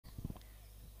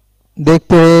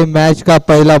देखते हैं मैच का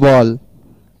पहला बॉल।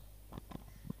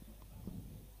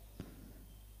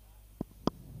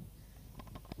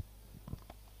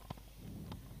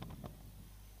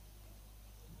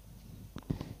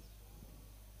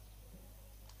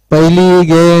 पहली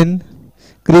गेंद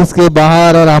क्रीज के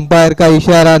बाहर और अंपायर का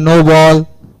इशारा नो बॉल,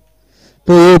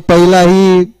 तो ये पहला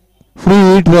ही फ्री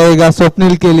हिट रहेगा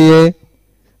स्वप्निल के लिए।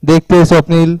 देखते हैं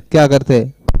स्वप्निल क्या करते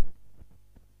हैं।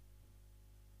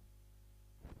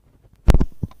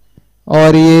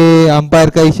 और ये अंपायर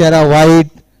का इशारा वाइड,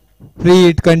 फ्री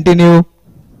हिट कंटिन्यू।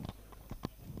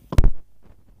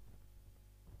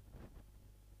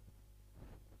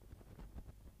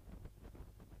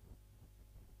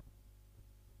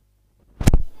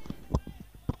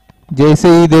 जैसे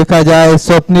ही देखा जाए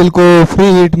स्वप्निल को फ्री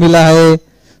हिट मिला है,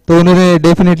 तो उन्होंने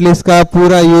डेफिनेटली इसका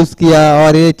पूरा यूज किया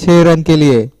और ये 6 रन के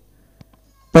लिए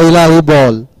पहला ही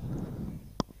बॉल।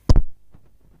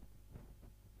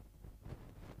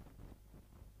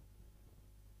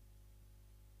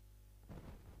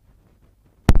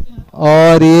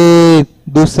 और ये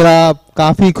दूसरा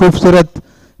काफी खूबसूरत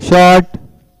शॉट,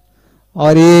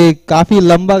 और ये काफी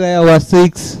लंबा गया हुआ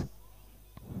 6,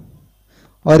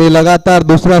 और ये लगातार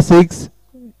दूसरा 6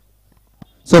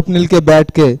 स्वप्निल के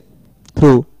बैट के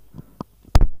थ्रू।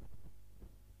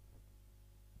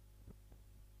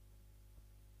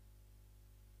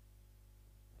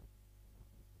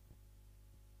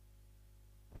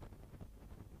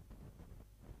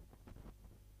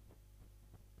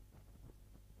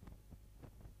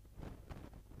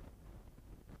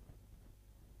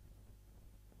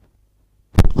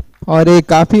 और एक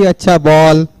काफी अच्छा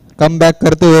बॉल, कम बैक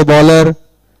करते हुए बॉलर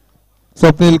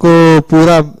स्वप्निल को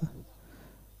पूरा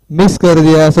मिस कर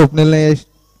दिया स्वप्निल ने।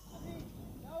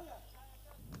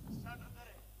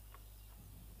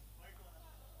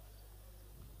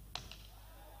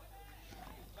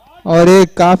 और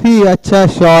एक काफी अच्छा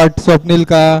शॉट स्वप्निल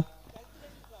का,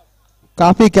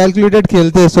 काफी कैलकुलेटेड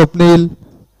खेलते हैं स्वप्निल,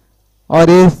 और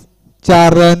ये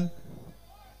 4 रन।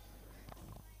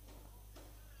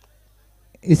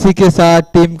 इसी के साथ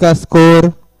टीम का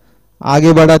स्कोर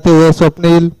आगे बढ़ाते हुए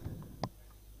स्वप्निल।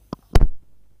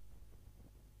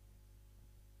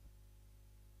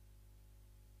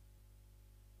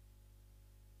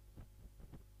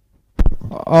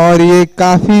 और ये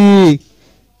काफी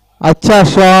अच्छा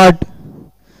शॉट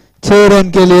 6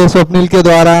 रन के लिए स्वप्निल के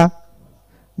द्वारा,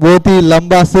 बहुत ही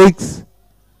लंबा 6।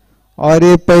 और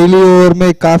ये पहली ओवर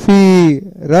में काफी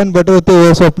रन बटोरते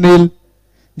हुए स्वप्निल,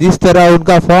 जिस तरह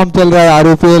उनका फॉर्म चल रहा है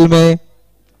आरयूपीएल में,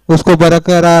 उसको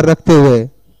बरकरार रखते हुए।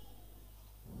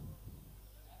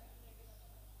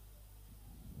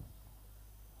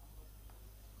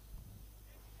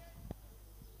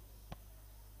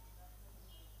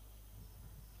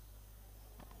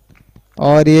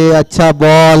 और ये अच्छा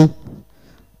बॉल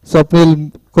स्वप्निल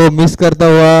को मिस करता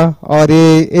हुआ, और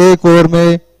ये एक ओवर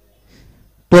में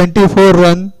 24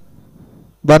 रन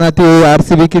बनाती हुई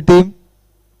आरसीबी की टीम।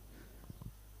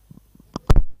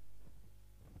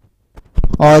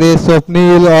 और ये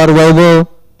स्वप्निल और वैभव,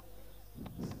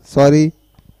 सॉरी,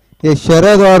 ये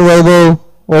शरद और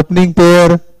वैभव ओपनिंग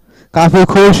पेयर काफी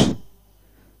खुश,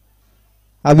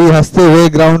 अभी हंसते हुए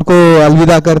ग्राउंड को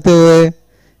अलविदा करते हुए,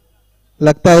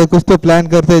 लगता है कुछ तो प्लान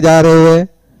करते जा रहे हुए।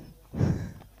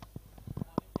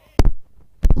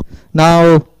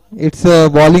 Now it's a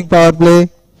bowling power play.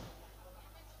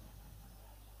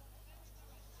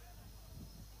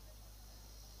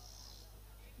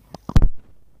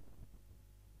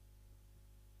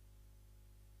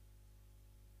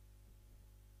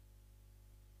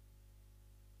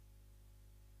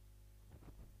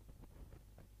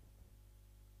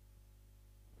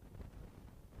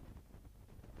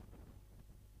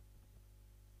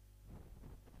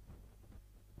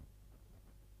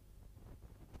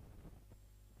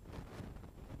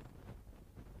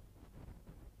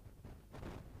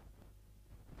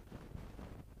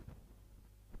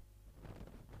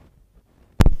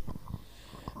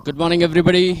 Good morning,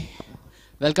 everybody.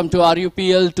 Welcome to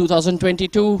RUPL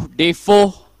 2022, Day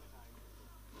 4.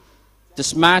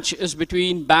 This match is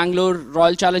between Bangalore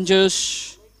Royal Challengers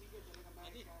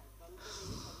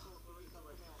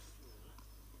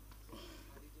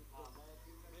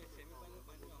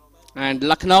and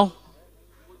Lucknow.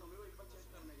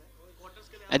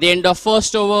 At the end of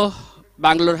first over,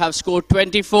 Bangalore have scored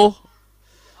 24.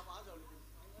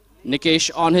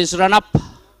 NIKESH on his run-up,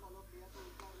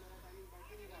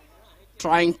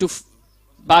 trying to,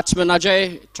 batsman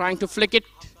Ajay trying to flick it,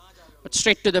 but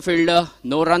straight to the fielder,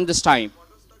 no run this time.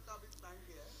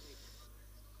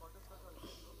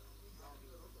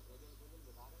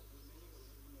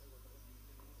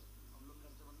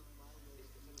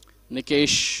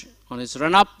 NIKESH on his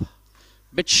run up.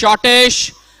 Bit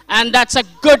shortish, and that's a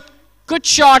good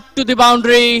shot to the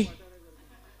boundary.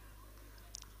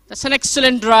 That's an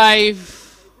excellent drive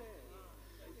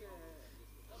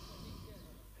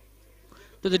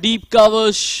to the deep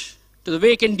covers, to the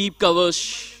vacant deep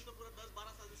covers.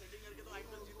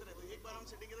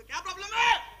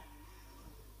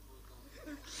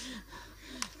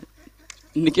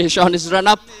 NIKESH on his run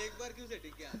up.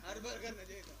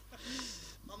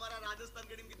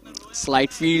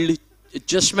 Slight field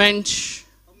adjustment.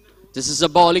 This is a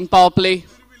bowling power play.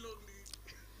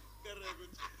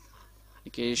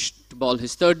 NIKESH to ball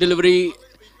his third delivery.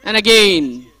 And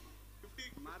again,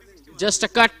 just a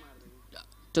cut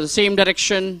to the same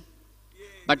direction.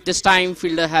 But this time,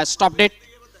 fielder has stopped it.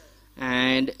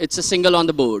 And it's a single on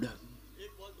the board.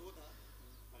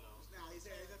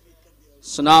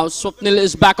 So now Swapnil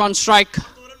is back on strike.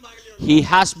 He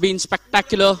has been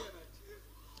spectacular.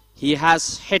 He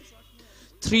has hit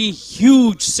 3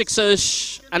 huge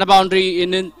sixers and a boundary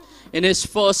in his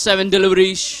first 7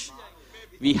 deliveries.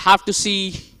 We have to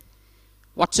see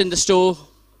what's in the store.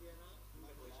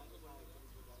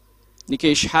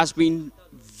 NIKESH has been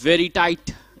very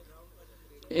tight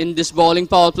in this bowling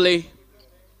power play.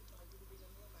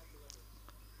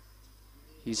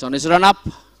 He's on his run up.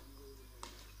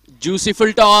 Juicy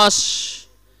full toss,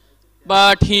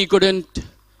 but he couldn't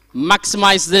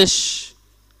maximize this.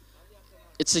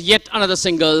 It's yet another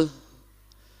single.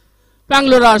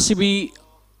 Bangalore-RCB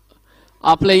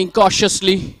are playing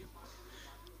cautiously.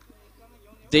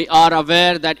 They are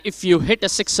aware that if you hit a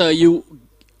sixer, you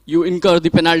incur the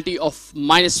penalty of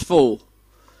 -4.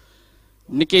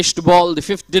 NIKESH to ball the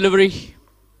 5th delivery.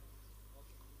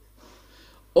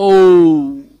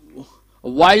 Oh, a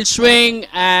wild swing,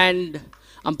 and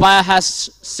umpire has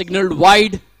signaled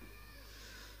wide.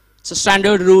 It's a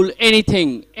standard rule.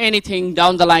 Anything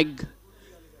down the leg,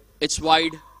 it's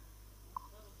wide.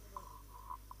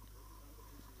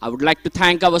 I would like to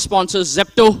thank our sponsors,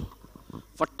 Zepto,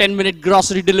 for 10-minute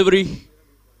grocery delivery.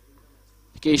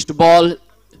 NIKESH to ball,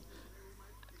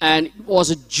 and it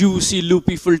was a juicy,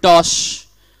 loopy full toss.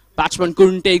 Batsman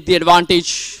couldn't take the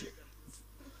advantage.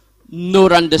 No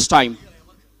run this time.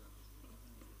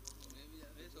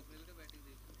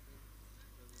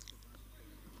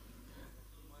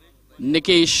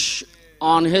 NIKESH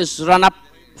on his run-up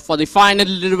for the final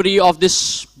delivery of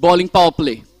this bowling power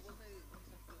play.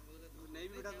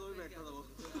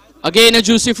 Again a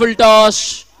juicy full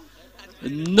toss.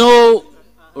 No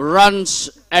runs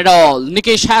at all.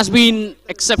 NIKESH has been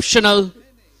exceptional.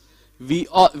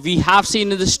 We have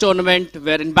seen in this tournament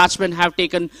wherein batsmen have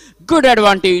taken good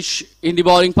advantage in the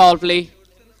bowling power play.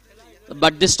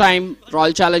 But this time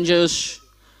Royal Challengers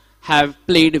have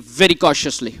played very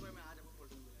cautiously.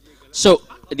 So,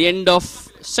 at the end of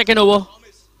second over,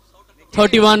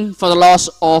 31 for the loss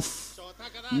of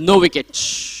no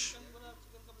wickets.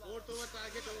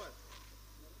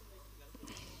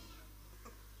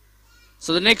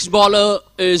 So, the next bowler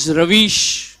is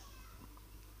Ravish.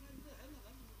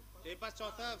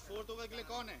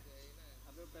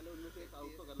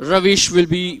 Ravish will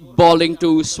be bowling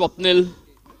to Swapnil.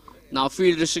 Now,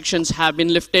 field restrictions have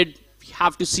been lifted. We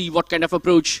have to see what kind of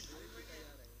approach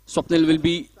Swapnil will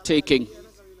be taking.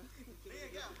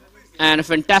 And a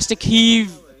fantastic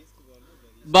heave,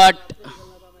 but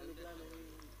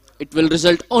it will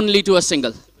result only to a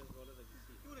single.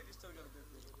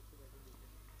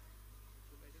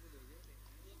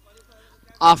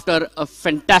 After a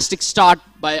fantastic start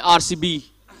by RCB,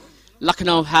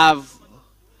 Lucknow have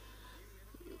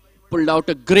pulled out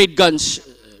a great guns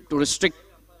to restrict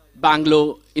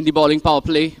Bangalore in the bowling power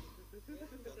play.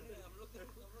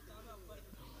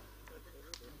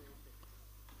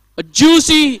 A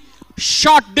juicy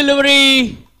short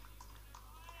delivery,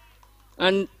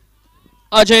 and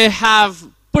Ajay have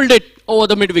pulled it over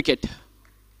the mid wicket.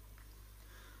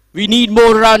 We need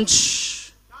more runs.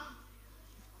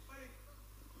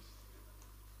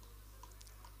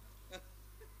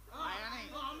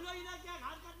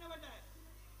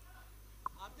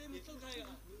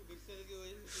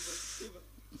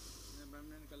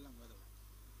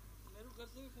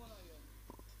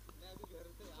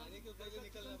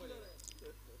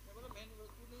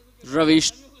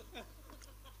 Ravish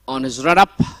on his run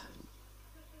up.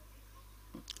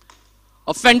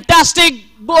 A fantastic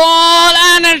ball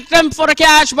and an attempt for a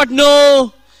catch, but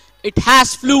no,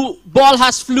 ball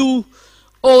has flew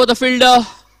over the fielder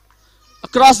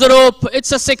across the rope.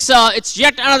 It's a sixer. It's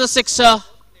yet another sixer.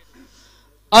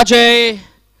 Ajay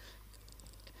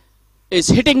is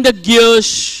hitting the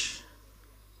gears.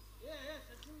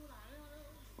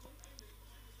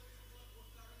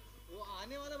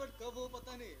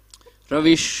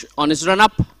 Ravish on his run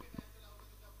up.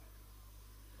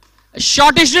 A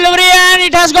shortish delivery and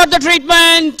it has got the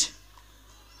treatment.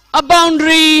 A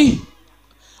boundary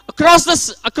across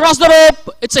the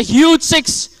rope. It's a huge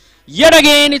 6. Yet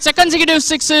again, it's a consecutive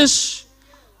 6s.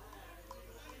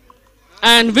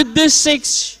 And with this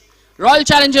 6, Royal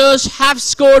Challengers have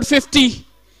scored 50.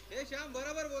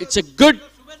 It's a good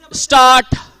start.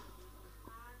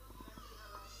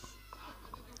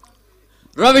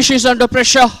 Ravish is under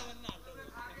pressure.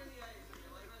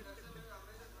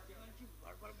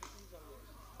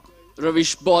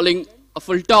 Ravish bowling a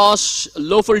full toss, a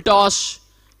low full toss,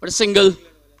 but a single.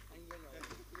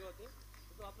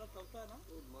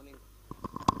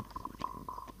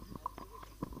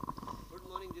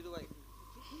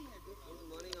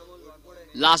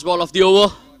 Last ball of the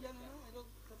over.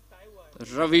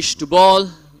 Ravish to ball.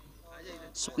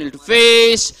 Swapnil to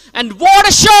face. And what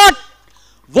a shot!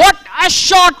 What a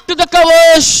shot to the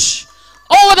covers!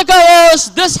 Over the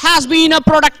covers. This has been a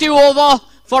productive over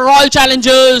for Royal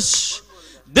Challengers.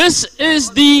 This is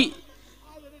the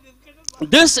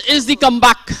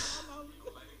comeback.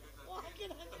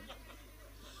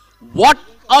 What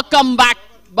a comeback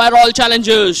by Royal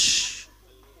Challengers.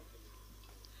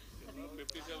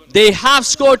 They have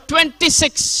scored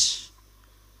 26.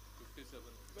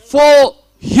 4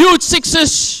 huge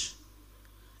 6s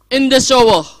in this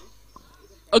over.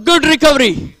 A good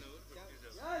recovery.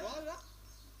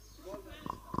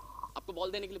 आपको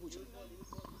ball देने के लिए पूछा.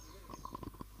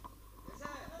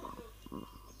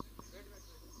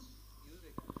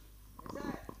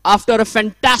 After a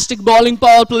fantastic bowling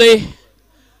power play,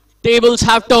 tables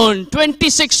have turned.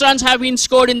 26 runs have been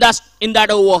scored in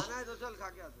that over.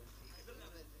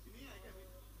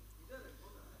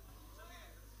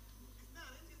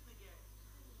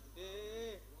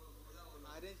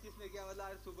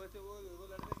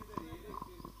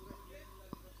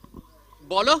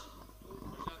 Bowler?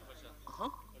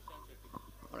 All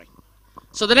right.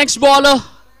 So the next bowler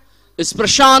is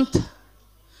Prashant.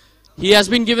 He has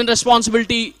been given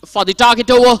responsibility for the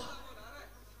target over.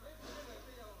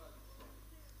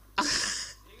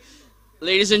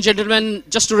 Ladies and gentlemen,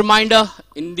 just a reminder,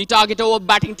 in the target over,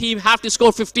 batting team have to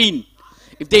score 15.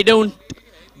 If they don't,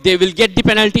 they will get the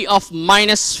penalty of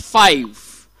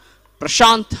 -5.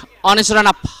 Prashant on his run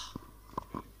up.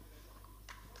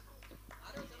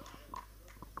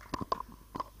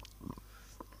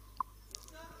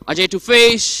 Ajay to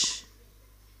face.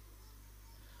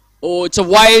 Oh, it's a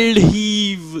wild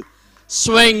heave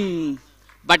swing,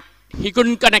 but he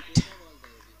couldn't connect.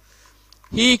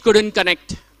 He couldn't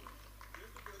connect.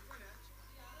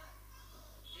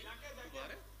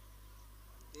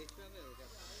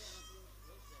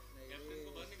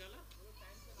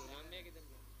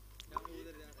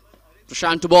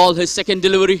 Prashant to ball, his second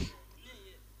delivery.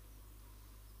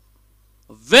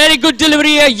 A very good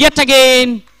delivery yet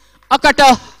again. A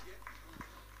cutter.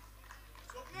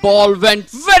 Ball went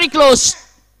very close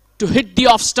to hit the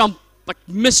off stump, but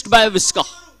missed by a whisker.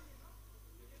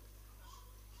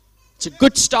 It's a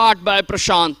good start by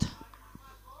Prashant.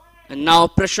 And now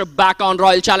pressure back on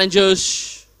Royal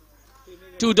Challengers.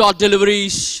 2 dot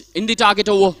deliveries in the target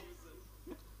over.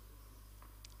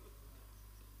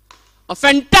 A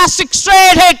fantastic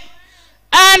straight hit.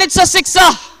 And it's a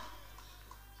 6er.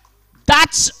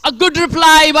 That's a good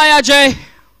reply by Ajay.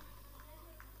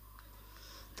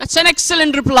 That's an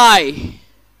excellent reply.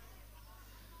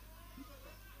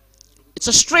 It's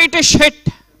a straightish hit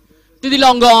to the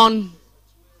long on.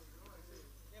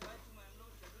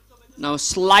 Now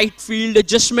slight field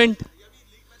adjustment.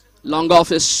 Long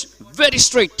off is very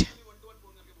straight.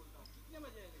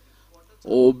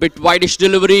 Oh, bit wideish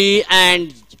delivery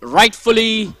and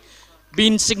rightfully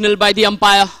been signaled by the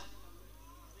umpire.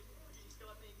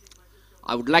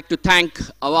 I would like to thank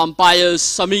our umpires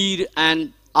Samir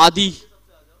and Adi.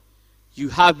 You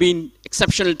have been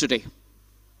exceptional today.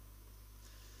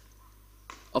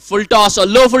 A full toss, a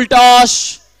low full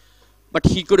toss, but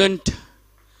he couldn't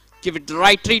give it the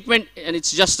right treatment, and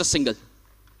it's just a single.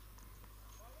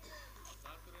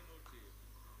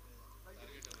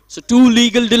 So 2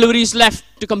 legal deliveries left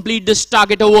to complete this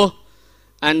target over,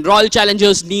 and Royal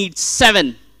Challengers need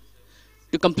 7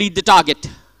 to complete the target.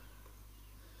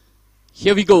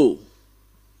 Here we go.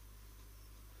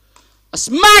 A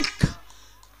smack!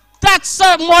 That's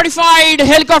a modified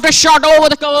helicopter shot over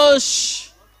the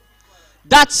covers.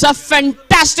 That's a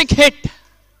fantastic hit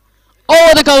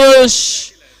over the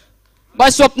covers by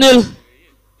Swapnil.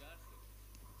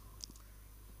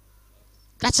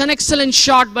 That's an excellent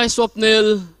shot by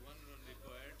Swapnil.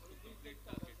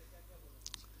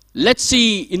 Let's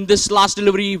see in this last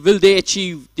delivery, will they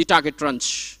achieve the target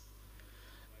runs?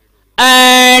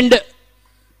 And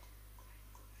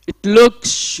It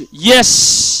looks,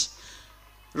 yes,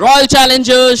 Royal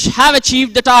Challengers have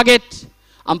achieved the target.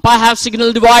 Umpire have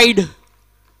signaled wide.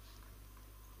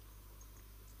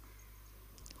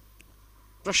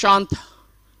 Prashant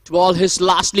to ball his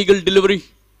last legal delivery.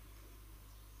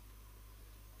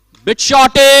 Bit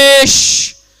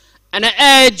shortish and an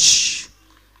edge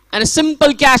and a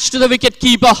simple catch to the wicket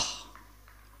keeper.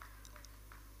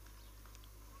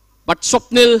 But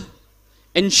Swapnil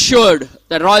ensured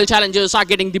that Royal Challengers are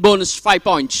getting the bonus 5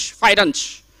 points, 5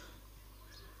 runs.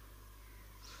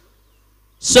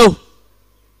 So,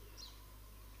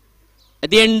 at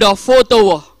the end of 4th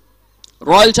over,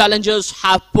 Royal Challengers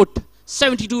have put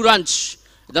 72 runs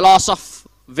at the loss of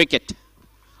wicket.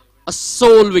 A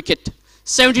sole wicket.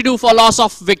 72 for loss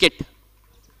of wicket.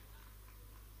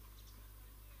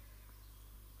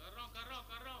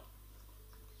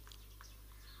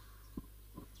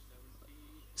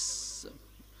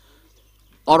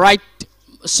 Alright,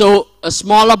 so a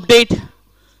small update.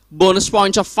 Bonus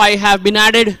points of 5 have been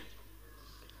added.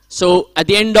 So at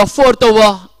the end of 4th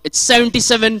over, it's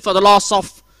 77 for the loss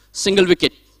of single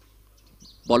wicket.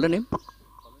 Bowler name?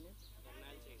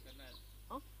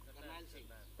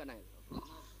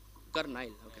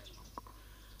 Karnail. Okay.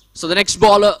 So the next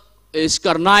bowler is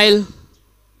Karnail.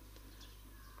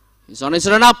 He's on his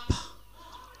run up.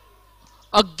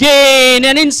 Again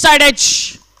an inside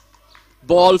edge.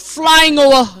 Ball flying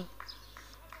over.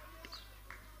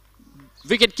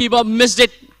 Wicket keeper missed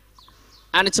it.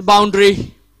 And it's a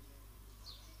boundary.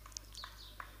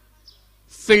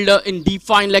 Fielder in deep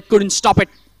fine leg couldn't stop it.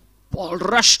 Ball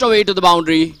rushed away to the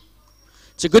boundary.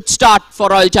 It's a good start for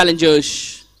Royal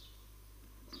Challengers.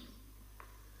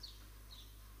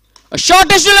 A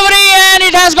shortish delivery and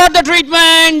it has got the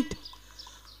treatment.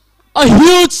 A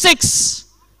huge 6.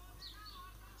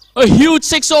 A huge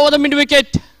 6 over the mid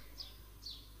wicket.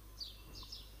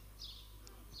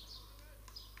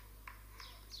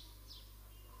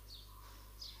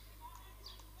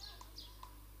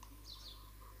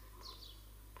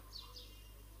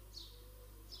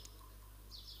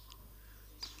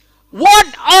 What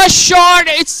a shot!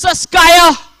 It's a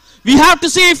skyer. We have to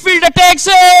see if fielder takes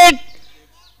it.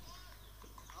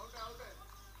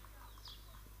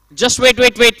 Just wait.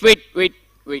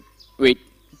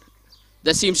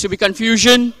 There seems to be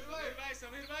confusion.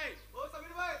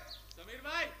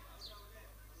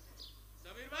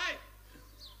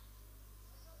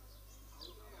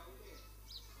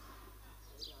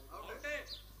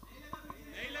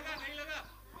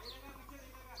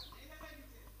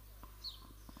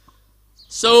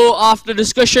 So after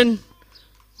discussion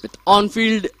with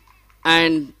on-field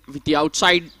and with the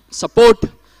outside support,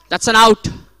 that's an out.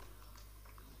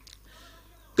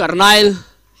 Karnail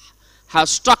has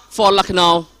struck for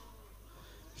Lucknow.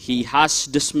 He has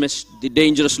dismissed the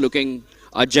dangerous looking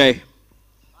Ajay.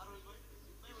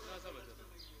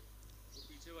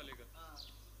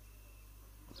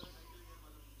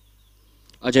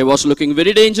 Ajay was looking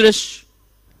very dangerous.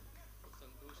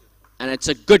 And it's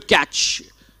a good catch.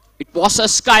 It was a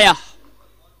skyer,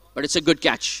 but it's a good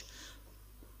catch.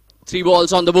 3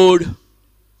 balls on the board.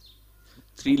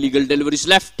 3 legal deliveries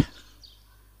left.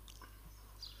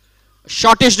 A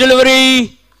shortish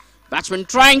delivery. Batsman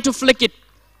trying to flick it,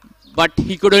 but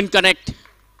he couldn't connect. It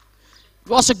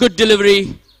was a good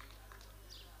delivery.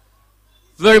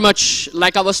 Very much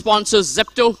like our sponsors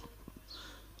Zepto.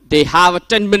 They have a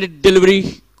 10-minute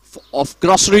delivery of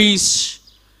groceries.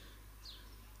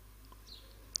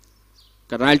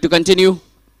 Karnail to continue.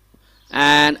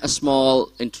 And a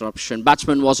small interruption.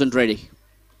 Batsman wasn't ready.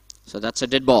 So that's a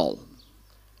dead ball.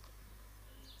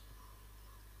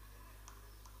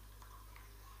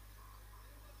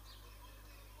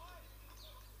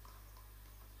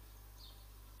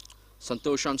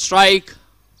 Santosh on strike.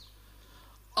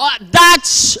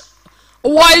 That's a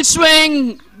wild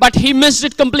swing, but he missed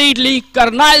it completely.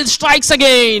 Karnail strikes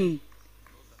again.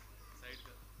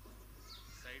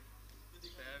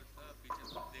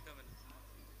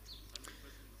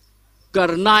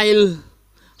 Karnail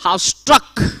has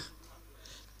struck.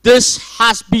 This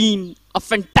has been a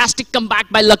fantastic comeback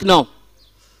by Lucknow.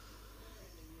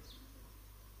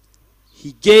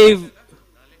 He gave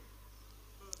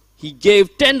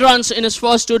 10 runs in his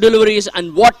first 2 deliveries,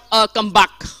 and what a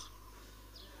comeback.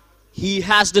 He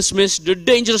has dismissed the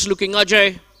dangerous looking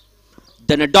Ajay,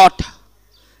 then a dot,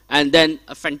 and then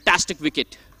a fantastic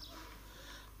wicket.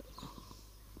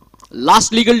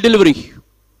 Last legal delivery.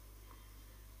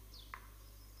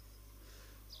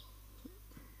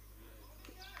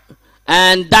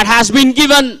 And that has been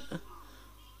given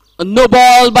a no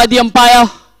ball by the umpire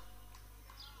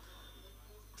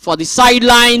for the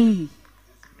sideline.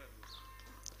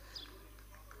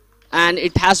 and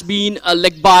it has been a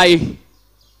leg by.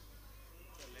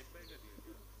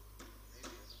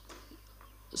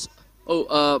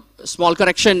 Small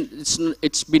correction,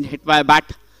 it's been hit by a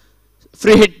bat.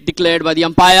 Free hit declared by the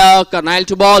umpire. Karnail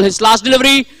to ball, his last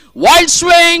delivery. Wild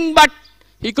swing, but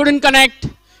he couldn't connect.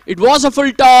 It was a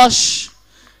full toss.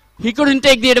 He couldn't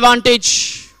take the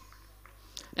advantage.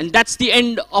 And that's the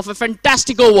end of a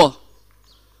fantastic over.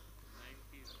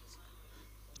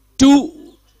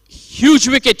 2 huge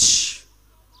wickets,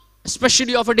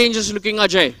 especially of a dangerous looking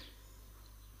Ajay.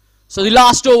 So the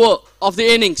last over of the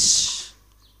innings.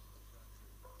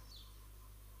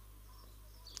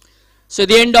 So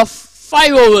the end of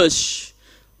 5 overs.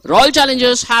 Royal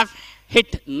Challengers have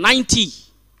hit 90.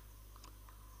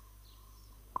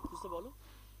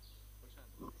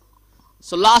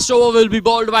 So last over will be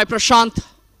bowled by Prashant.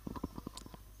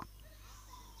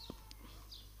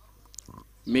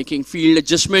 Making field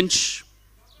adjustments.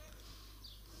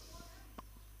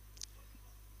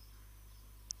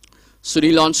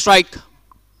 Sunil on strike.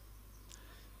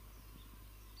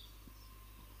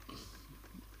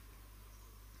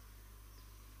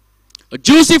 A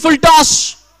juicy full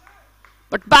toss,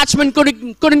 but batsman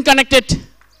couldn't connect it.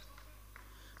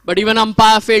 But even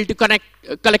umpire failed to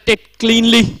collect it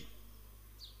cleanly.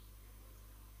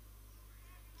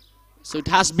 So it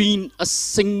has been a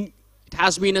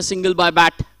single by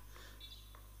bat.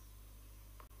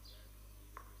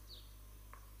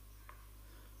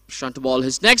 Prashant to ball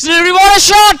his next delivery. What a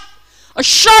shot! A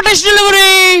shortish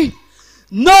delivery.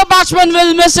 No batsman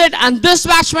will miss it, and this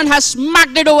batsman has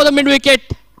smacked it over the mid wicket.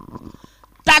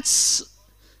 That's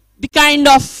the kind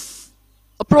of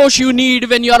approach you need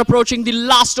when you are approaching the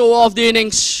last over of the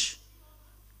innings.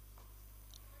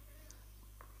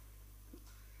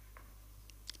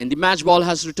 And the match ball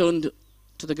has returned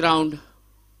to the ground.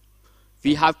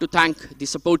 We have to thank the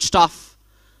support staff.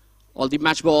 All the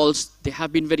match balls, they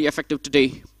have been very effective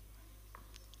today.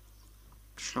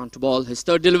 Prashant to ball, his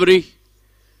third delivery.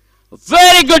 A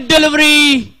very good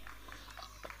delivery.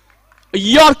 A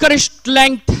Yorkerish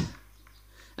length.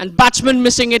 And batsman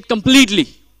missing it completely.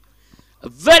 A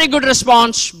very good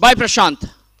response by Prashant.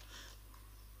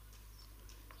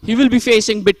 He will be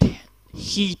facing bit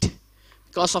heat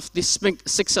because of this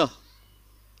sixer.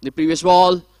 The previous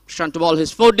ball, Prashant to ball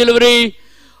his fourth delivery.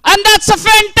 And that's a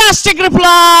fantastic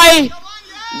reply.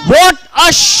 What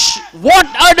a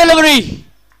delivery.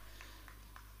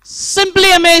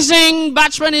 Simply amazing.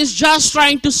 Batsman is just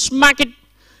trying to smack it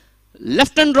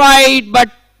left and right,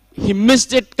 but he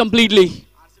missed it completely.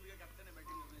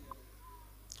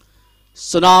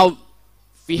 So now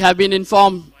we have been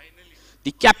informed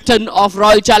the captain of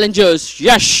Royal Challengers,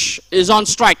 YASH, is on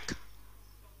strike.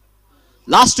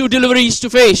 Last 2 deliveries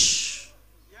to face.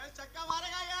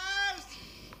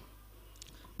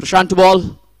 Prashant to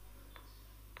ball.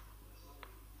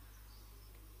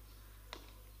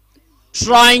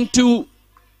 Trying to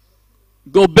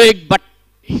go big, but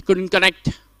he couldn't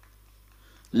connect.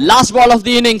 Last ball of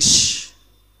the innings.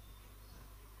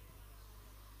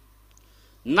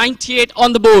 98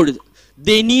 on the board.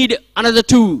 They need another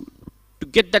 2 to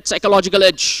get that psychological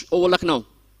edge over Lucknow.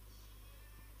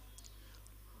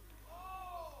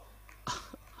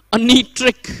 A neat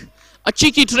trick, a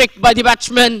cheeky trick by the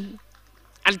batsman,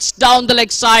 and it's down the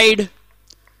leg side,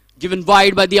 given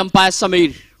wide by the umpire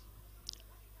Samir.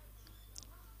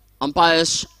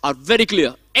 Umpires are very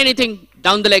clear. Anything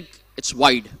down the leg, it's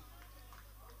wide.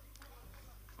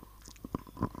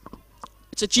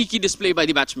 It's a cheeky display by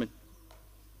the batsman.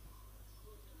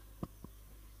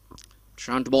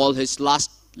 Trying to ball his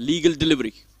last legal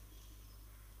delivery.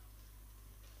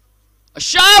 A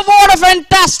shot, what a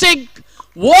fantastic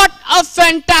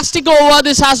over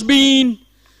this has been.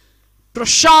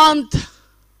 Prashant,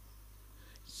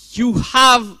 you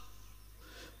have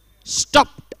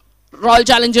stopped Royal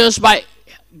Challengers by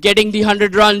getting the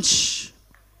 100 runs.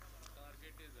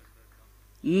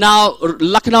 Now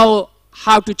Lucknow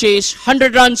have to chase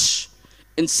 100 runs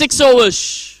in 6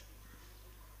 overs.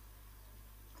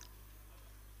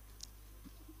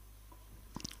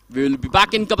 We will be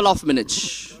back in a couple of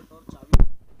minutes.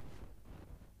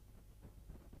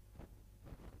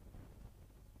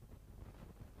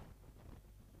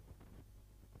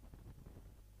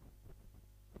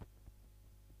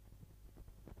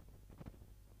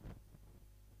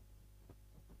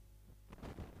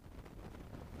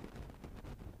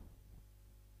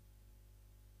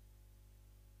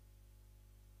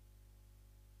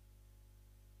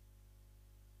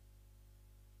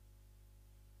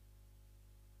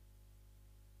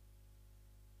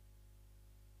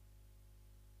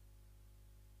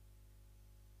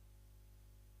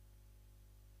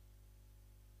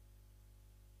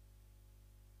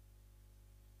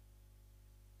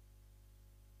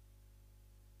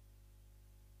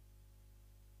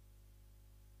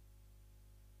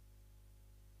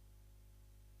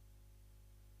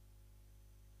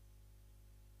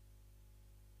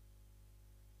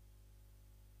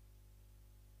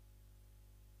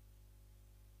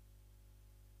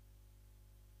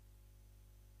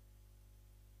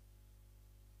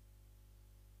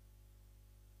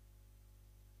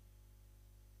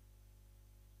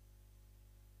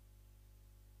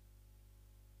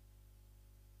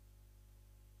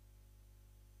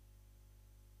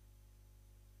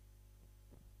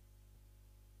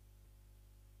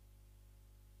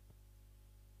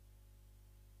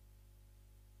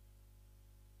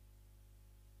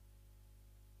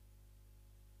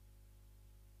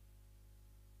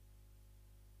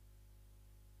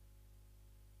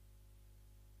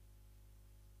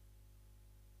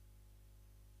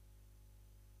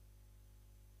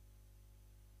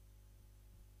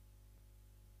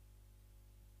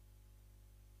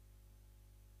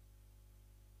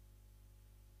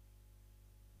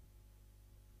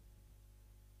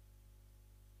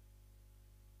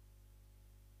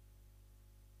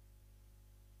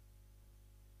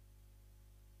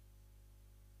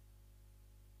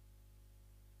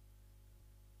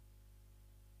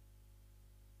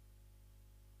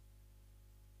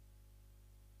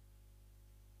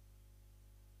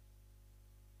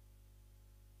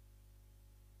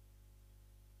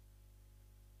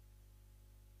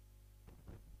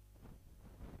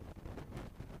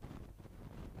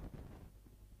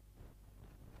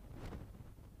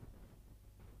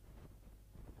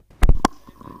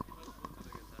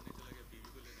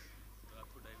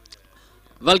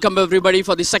 Welcome everybody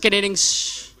for the second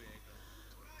innings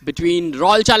between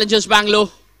Royal Challengers Bangalore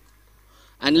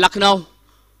and Lucknow.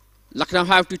 Lucknow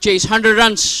have to chase 100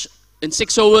 runs in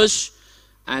 6 overs,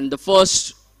 and the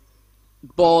first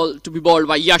ball to be bowled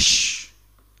by Yash.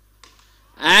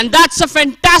 And that's a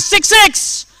fantastic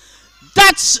 6.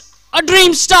 That's a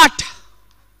dream start.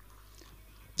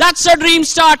 That's a dream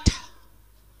start.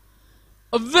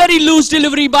 A very loose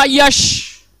delivery by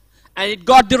Yash, and it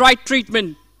got the right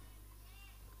treatment.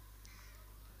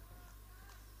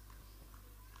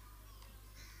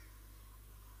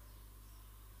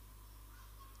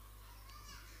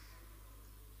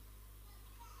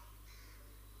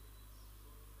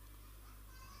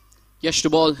 Yash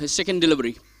to ball his second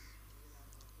delivery.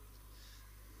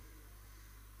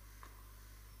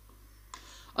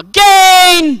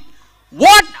 Again!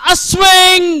 What a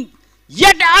swing!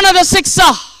 Yet another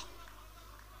sixer.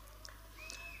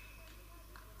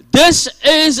 This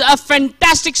is a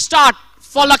fantastic start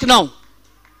for Lucknow.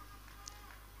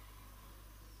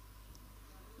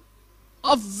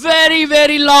 A very,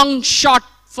 very long shot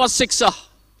for sixer.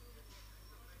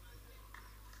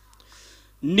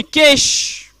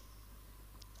 NIKESH,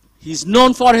 he's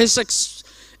known for his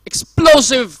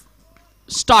explosive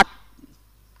start.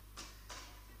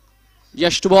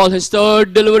 Yash to ball his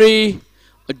third delivery.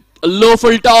 A low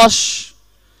full toss.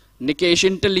 NIKESH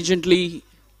intelligently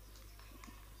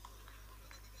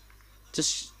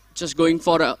just going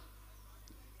for a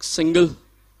single.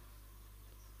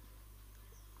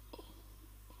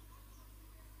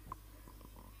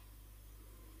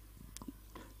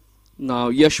 Now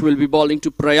Yash will be bowling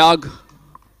to Prayag.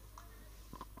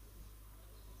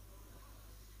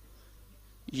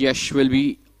 Yash will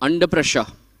be under pressure.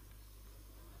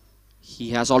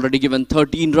 He has already given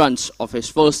 13 runs of his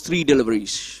first 3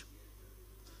 deliveries.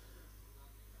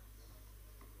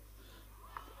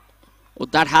 Oh,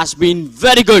 that has been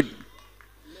very good.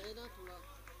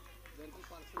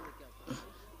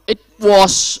 It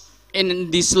was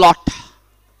in the slot.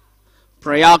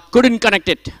 Prayag couldn't connect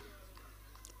it.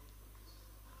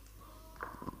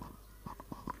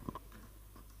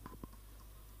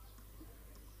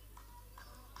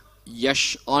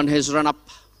 Yash on his run up.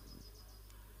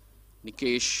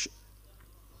 NIKESH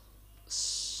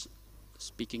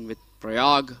speaking with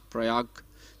Prayag. Prayag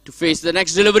to face the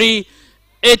next delivery.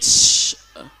 It's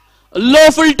a low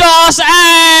full toss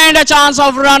and a chance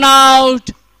of run out.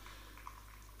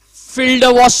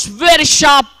 Fielder was very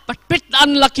sharp but bit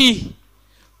unlucky.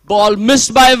 Ball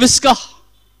missed by a whisker.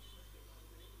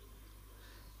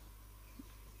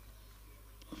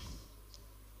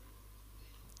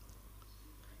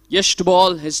 Yash to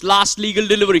ball his last legal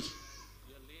delivery.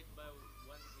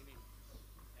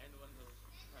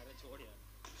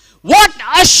 What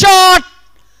a shot!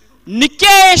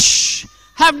 NIKESH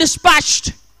have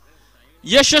dispatched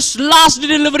Yash's last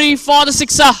delivery for the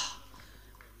sixer.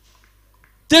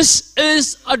 This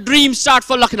is a dream start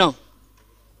for Lucknow.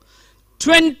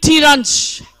 20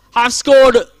 runs have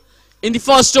scored in the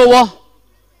first over.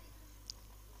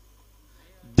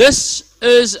 This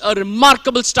is a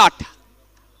remarkable start.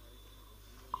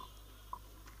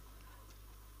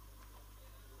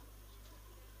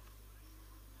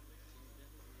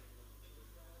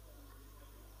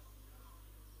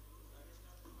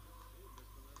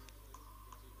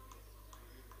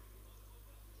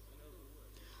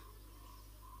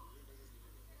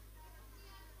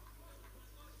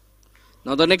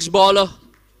 Now the next bowler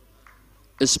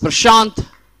is Prashant.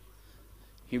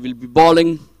 He will be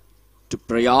bowling to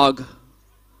Prayag.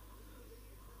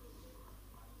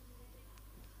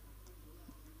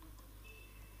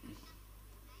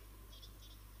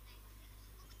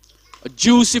 A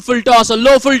juicy full toss, a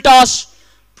low full toss.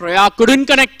 Prayag couldn't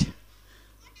connect.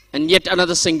 And yet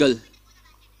another single.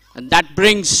 And that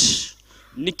brings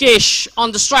NIKESH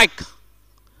on the strike.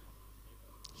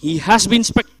 He has been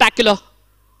spectacular.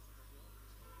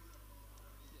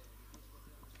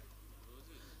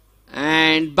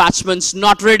 And batsman's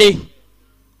not ready.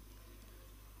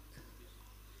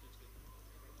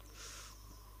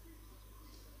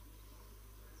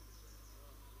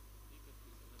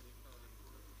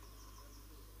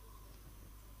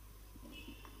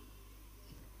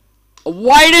 A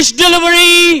wideish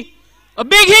delivery. A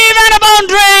big heave and a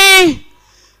boundary.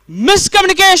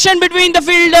 Miscommunication between the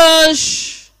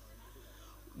fielders.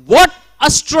 What a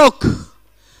stroke.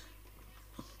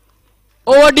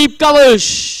 Over deep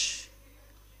covers.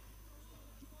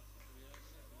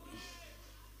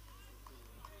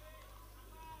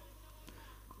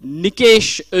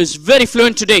 NIKESH is very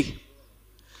fluent today.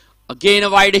 Again a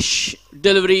wideish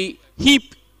delivery,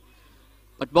 heap,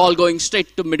 but ball going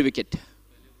straight to mid-wicket,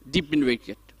 deep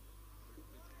mid-wicket.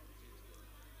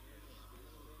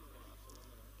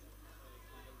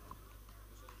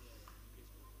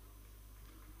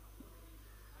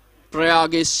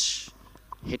 Prayag is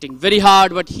hitting very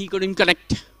hard, but he couldn't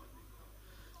connect.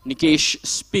 Nikesh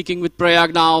speaking with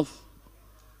Prayag now,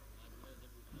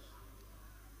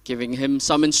 giving him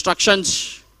some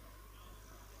instructions.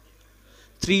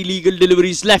 3 legal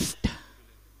deliveries left.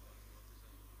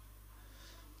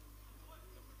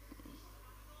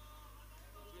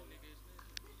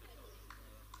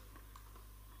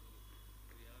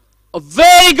 A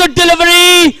very good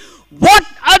delivery. What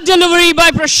a delivery by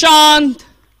Prashant.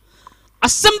 A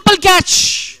simple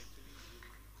catch.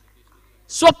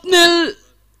 Swapnil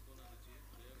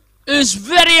is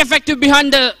very effective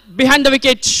behind the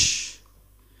wicket.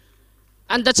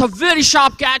 And that's a very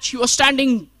sharp catch. He was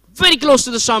standing very close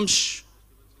to the stumps.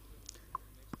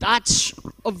 That's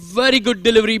a very good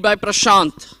delivery by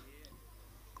Prashant.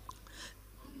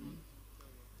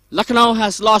 Lucknow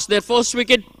has lost their first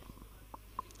wicket.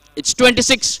 It's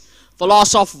 26 for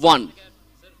loss of 1.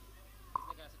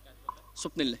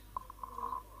 Swapnil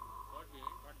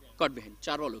caught behind.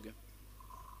 4 ball ho gaya.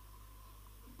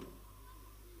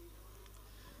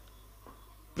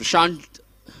 Prashant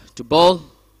to ball.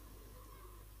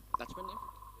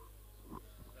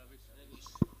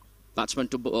 Batsman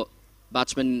to ball.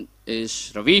 Batsman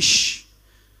is Ravish.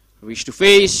 Ravish to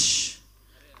face.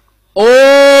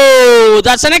 Oh,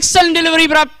 that's an excellent delivery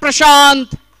by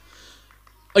Prashant.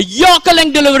 A Yorker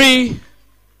length delivery.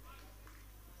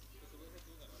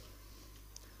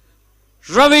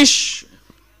 Ravish.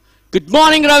 Good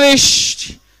morning,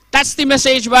 Ravish. That's the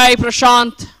message by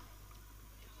Prashant.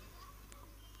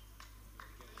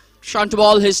 Prashant to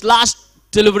ball, his last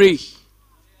delivery.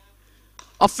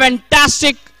 A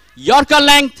fantastic Yorker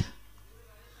length.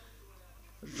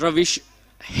 Ravish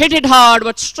hit it hard,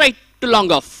 but straight to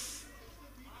long off.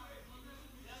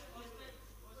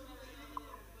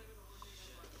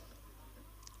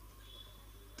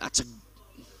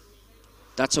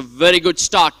 That's a very good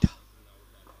start.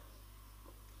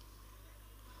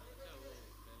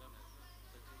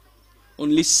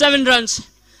 Only 7 runs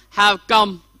have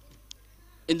come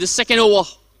in the second over.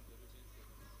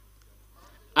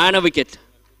 And a wicket.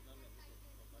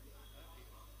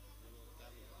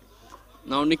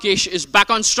 Now Nikesh is back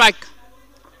on strike.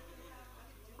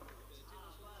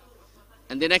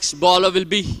 And the next bowler will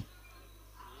be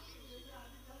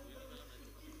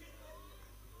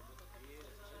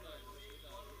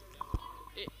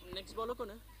next bowler कौन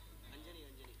है?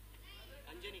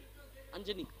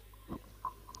 Anjani.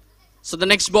 So the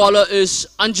next bowler is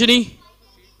Anjani.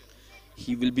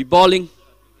 He will be bowling.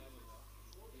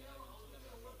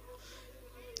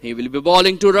 He will be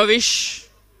bowling to Ravish.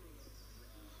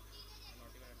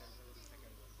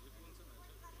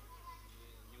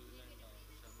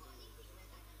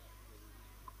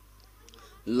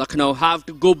 Lucknow have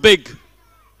to go big.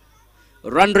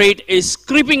 Run rate is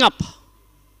creeping up.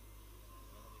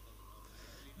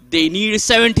 They need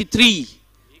 73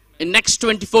 in next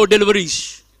 24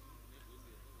 deliveries.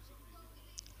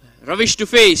 Ravish to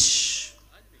face.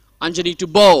 Anjani to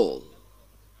bowl.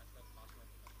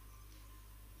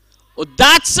 Oh,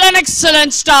 that's an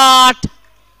excellent start.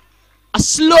 A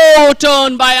slow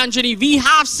turn by Anjani. We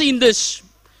have seen this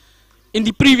in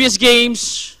the previous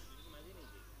games.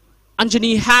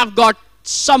 Anjani have got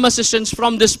some assistance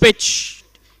from this pitch.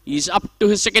 He's up to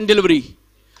his second delivery.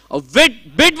 A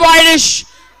bit wide-ish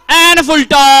and a full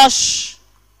toss.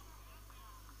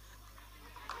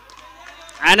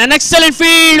 And an excellent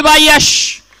field by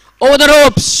YASH over the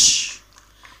ropes.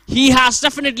 He has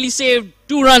definitely saved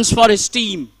 2 runs for his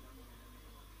team.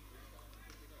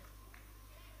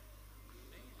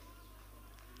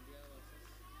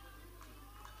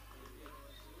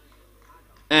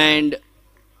 And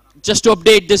just to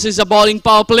update, this is a bowling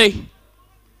power play.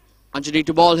 Anjani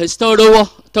to ball his third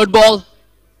ball.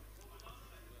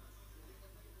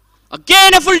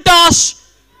 Again a full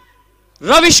toss.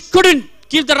 Ravish couldn't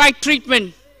give the right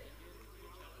treatment.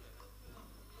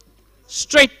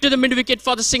 Straight to the mid wicket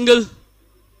for the single.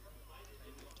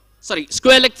 Sorry,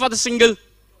 square leg for the single.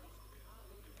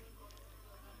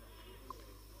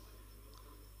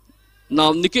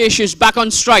 Now Nikesh is back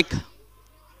on strike.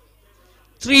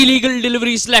 3 legal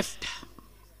deliveries left.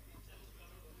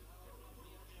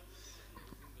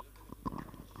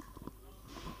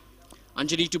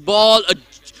 Anjani to ball,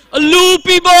 a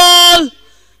loopy ball,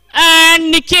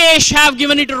 and Nikesh have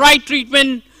given it a right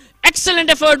treatment. Excellent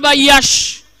effort by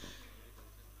YASH.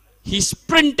 He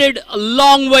sprinted a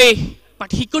long way,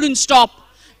 but he couldn't stop.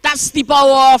 That's the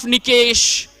power of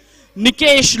Nikesh.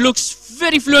 Nikesh looks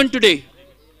very fluent today.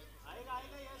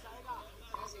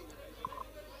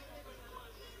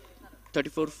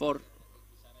 (34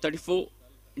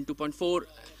 in 2.4),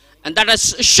 and that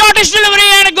is shortest delivery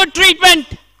and a good treatment.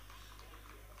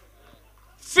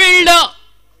 fielder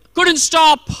couldn't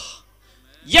stop.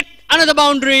 Yet another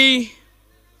boundary.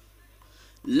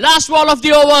 Last ball of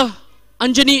the over.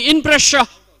 Anjani in pressure.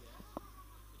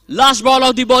 Last ball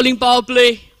of the bowling power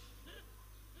play.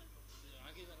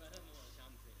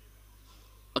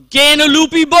 Again a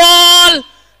loopy ball.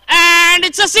 And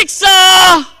it's a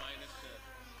sixer.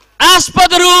 As per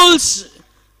the rules,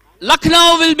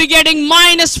 Lucknow will be getting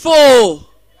 -4.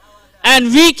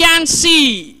 And we can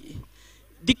see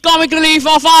the comic relief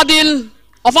of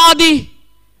Adi.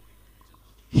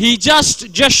 He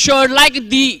just gestured like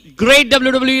the great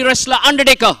WWE wrestler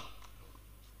Undertaker.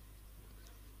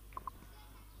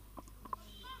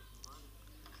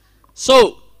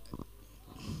 So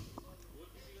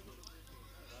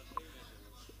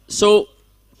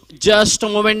just a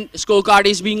moment, scorecard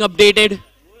is being updated.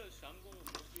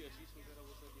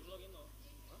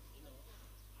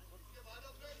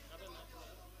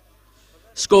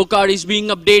 Scorecard is being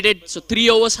updated. So 3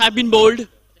 overs have been bowled.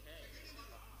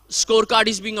 Scorecard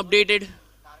is being updated.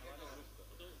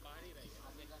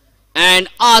 And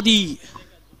Adi,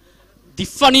 the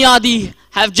funny Adi,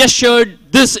 have gestured,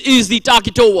 this is the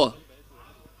target over.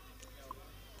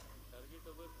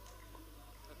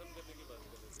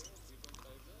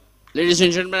 Ladies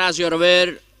and gentlemen, as you are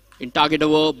aware, in target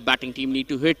over, batting team need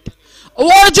to hit. Oh,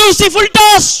 what a juicy full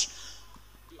toss!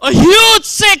 A huge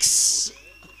 6!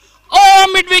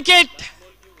 Oh, mid-wicket.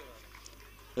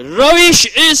 Ravish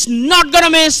is not gonna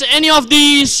miss any of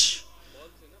these.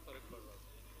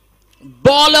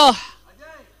 Bowler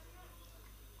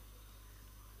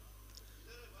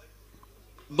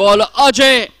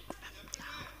Ajay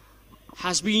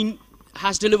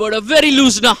has delivered a very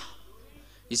loosener.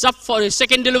 He's up for his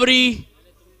second delivery.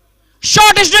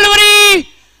 Shortish delivery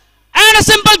and a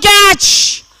simple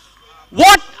catch.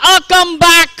 What a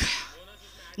comeback!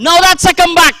 Now that's a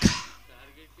comeback.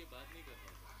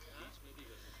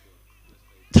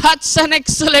 That's an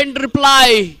excellent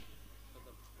reply.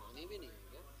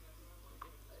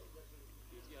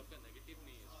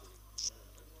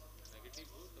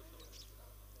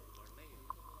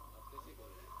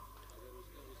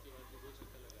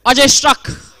 Ajay struck.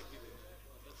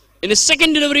 In his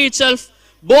second delivery itself,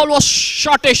 ball was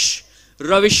shortish.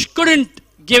 Ravish couldn't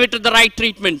give it the right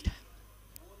treatment.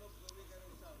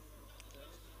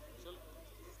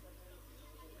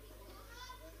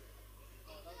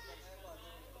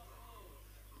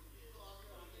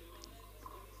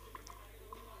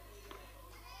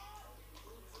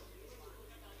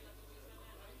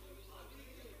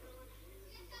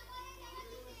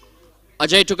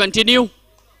 Ajay to continue.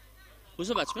 Who's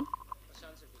the batsman?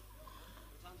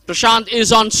 Prashant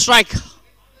is on strike.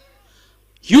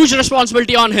 Huge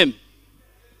responsibility on him.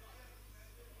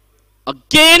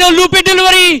 Again a loopy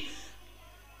delivery.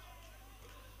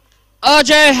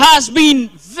 Ajay has been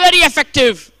very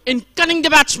effective in cunning the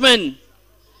batsman.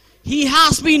 He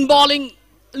has been bowling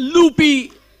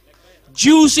loopy,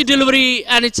 juicy delivery,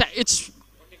 and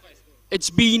it's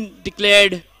been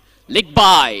declared leg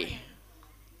bye.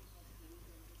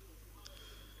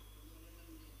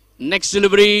 Next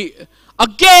delivery,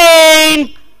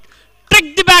 again,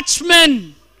 trick the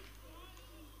batsman.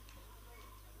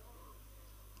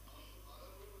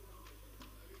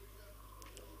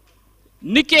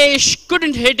 Nikesh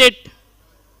couldn't hit it.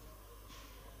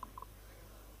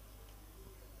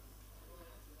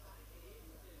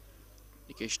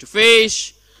 Nikesh to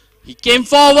face. He came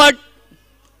forward,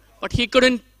 but he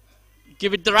couldn't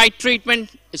give it the right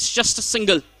treatment. It's just a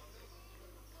single.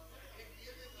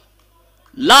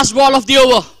 Last ball of the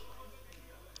over.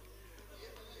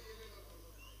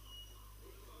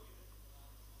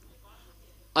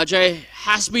 Ajay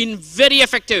has been very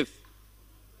effective.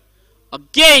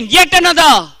 Again, yet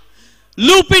another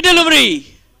loopy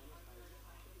delivery.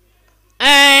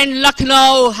 And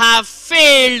Lucknow have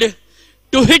failed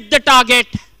to hit the target,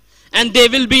 and they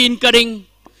will be incurring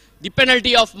the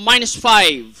penalty of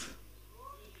 -5.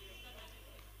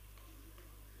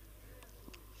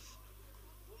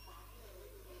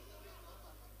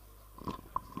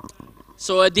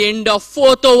 So at the end of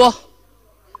 4th over,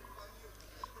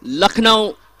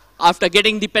 Lucknow, after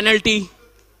getting the penalty,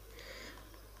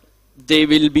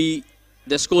 the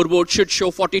scoreboard should show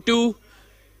 42.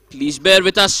 Please bear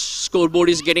with us, scoreboard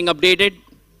is getting updated.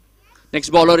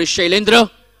 Next bowler is Shailendra.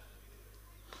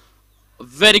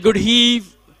 Very good heave,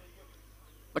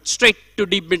 but straight to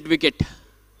deep mid wicket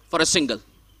for a single.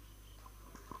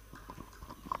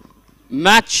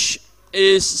 Match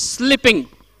is slipping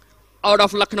out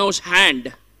of Lucknow's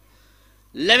hand.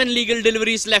 11 legal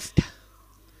deliveries left,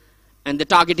 and the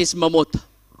target is Mammoth.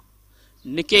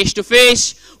 Nikesh to face.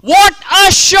 What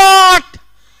a shot!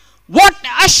 What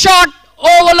a shot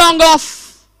over long off.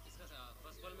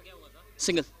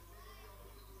 Single.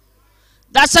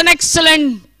 That's an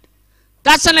excellent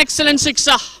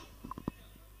sixer.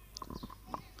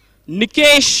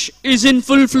 Nikesh is in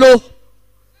full flow.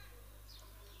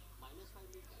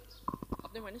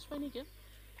 आपने -5 नहीं किया?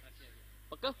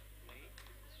 पक्का?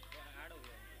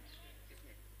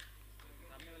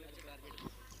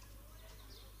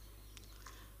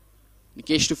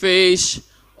 Nikesh to face.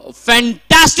 A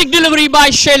fantastic delivery by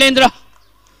Shailendra.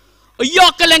 A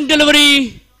Yorker length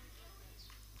delivery.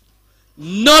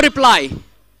 No reply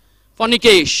for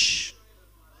Nikesh.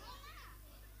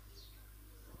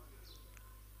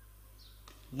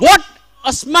 What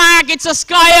a smack! It's a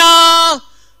skyer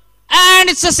and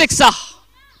it's a sixer.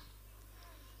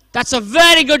 That's a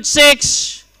very good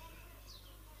six.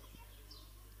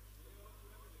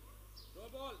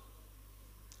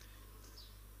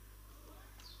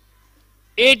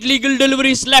 Eight legal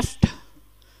deliveries left,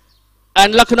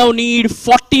 and Lucknow need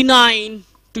 49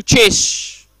 to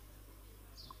chase.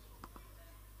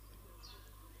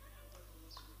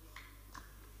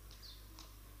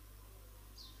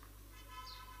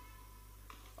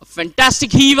 A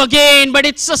fantastic heave again, but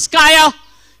it's a skyer.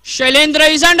 Shailendra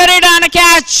is under it and a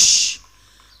catch.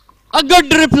 A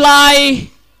good reply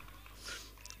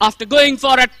after going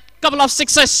for a couple of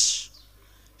sixes.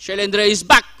 Shailendra is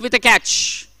back with a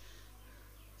catch.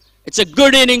 It's a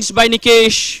good innings by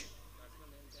Nikesh.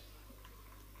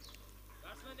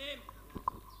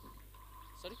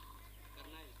 Sorry?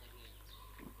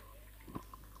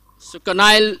 So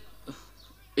Karnail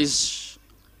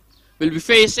will be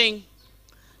facing.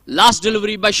 Last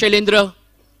delivery by Shailendra.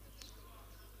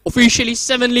 Officially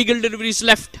 7 legal deliveries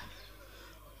left.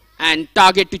 And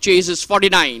target to chase is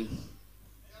 49.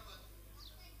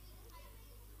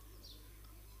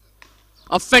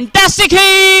 A fantastic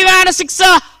heave and a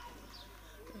sixer.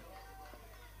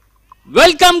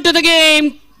 Welcome to the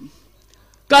game,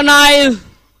 Karnail.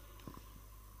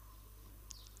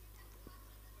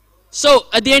 So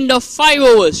at the end of 5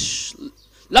 overs,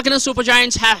 Lucknow Super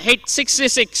Giants have hit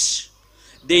 66.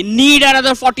 They need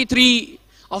another 43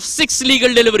 of 6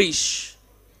 legal deliveries.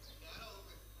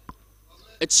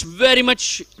 It's very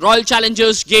much Royal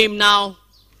Challengers game now.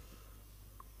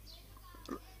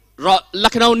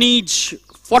 Lucknow needs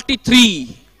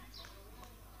 43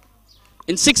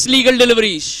 in 6 legal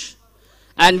deliveries.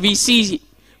 And we see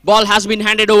ball has been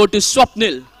handed over to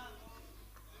Swapnil.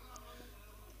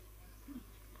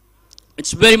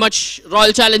 It's very much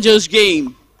Royal Challengers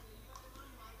game.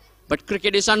 But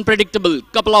cricket is unpredictable.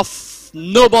 Couple of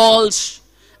no balls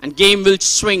and game will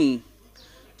swing.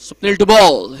 Swapnil to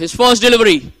ball. His first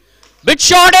delivery. Bit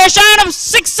shortish and a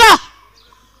sixer.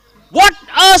 What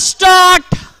a start.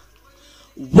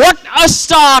 What a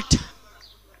start.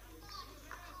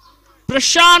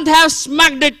 Prashant has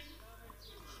smacked it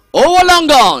over long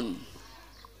gone.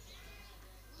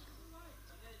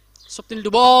 Swapnil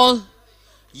to ball.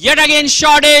 Yet again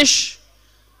shortish.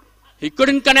 He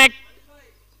couldn't connect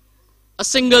a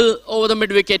single over the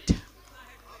mid wicket.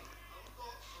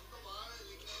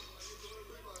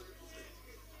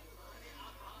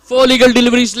 Four legal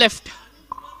deliveries left.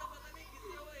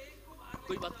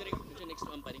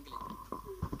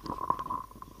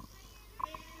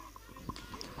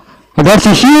 That's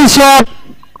a huge shot.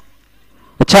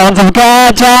 A chance of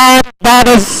catch, and that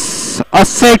is a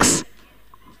 6.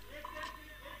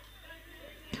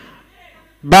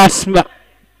 Batsman,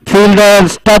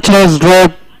 fielders touch his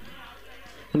rope.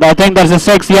 And I think that's a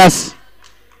 6, yes.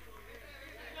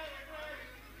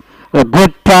 A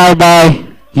good try by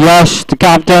YASH, the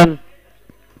captain.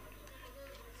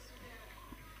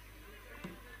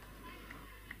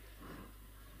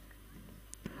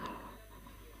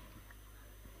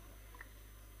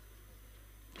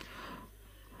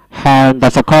 And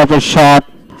that's a corporate shot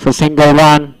for single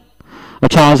run. A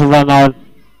chance of run out.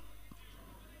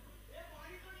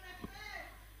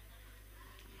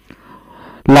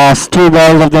 Last 2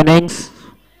 balls of the innings.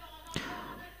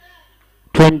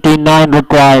 29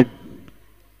 required.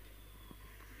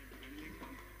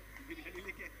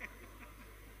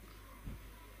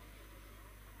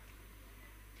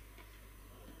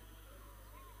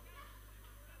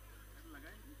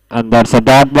 And that's a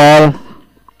dot ball.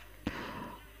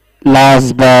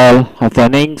 Last ball of the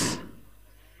innings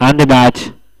and the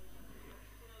match.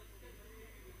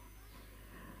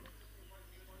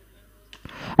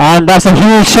 And that's a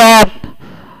huge shot.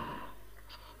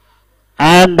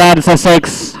 And that's a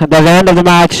 6. That's the end of the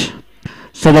match.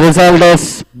 So the result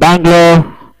is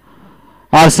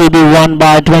Bangalore-RCB won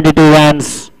by 22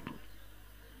 runs.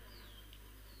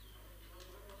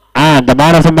 And the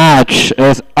man of the match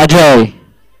is Ajay.